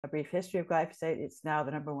a brief history of glyphosate. It's now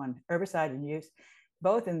the #1 herbicide in use,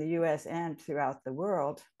 both in the US and throughout the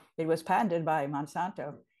world. It was patented by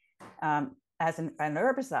Monsanto as an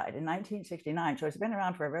herbicide in 1969, so it's been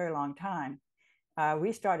around for a very long time.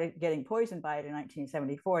 We started getting poisoned by it in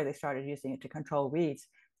 1974. They started using it to control weeds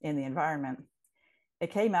in the environment.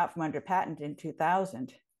 It came out from under patent in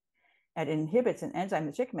 2000. And it inhibits an enzyme,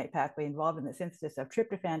 the shikimate pathway, involved in the synthesis of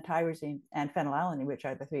tryptophan, tyrosine, and phenylalanine, which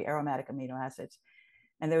are the 3 aromatic amino acids.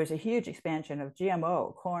 And there was a huge expansion of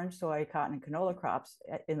GMO, corn, soy, cotton, and canola crops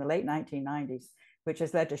in the late 1990s, which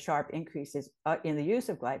has led to sharp increases in the use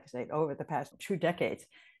of glyphosate over the past 2 decades.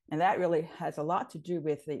 And that really has a lot to do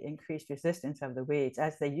with the increased resistance of the weeds.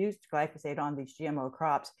 As they used glyphosate on these GMO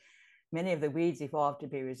crops, many of the weeds evolved to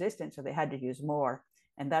be resistant, so they had to use more.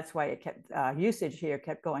 And that's why it kept usage here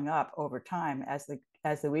kept going up over time as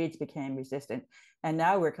the weeds became resistant. And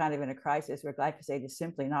now we're kind of in a crisis where glyphosate is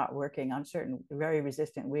simply not working on certain very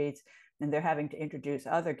resistant weeds, and they're having to introduce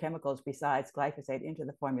other chemicals besides glyphosate into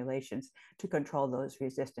the formulations to control those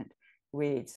resistant weeds.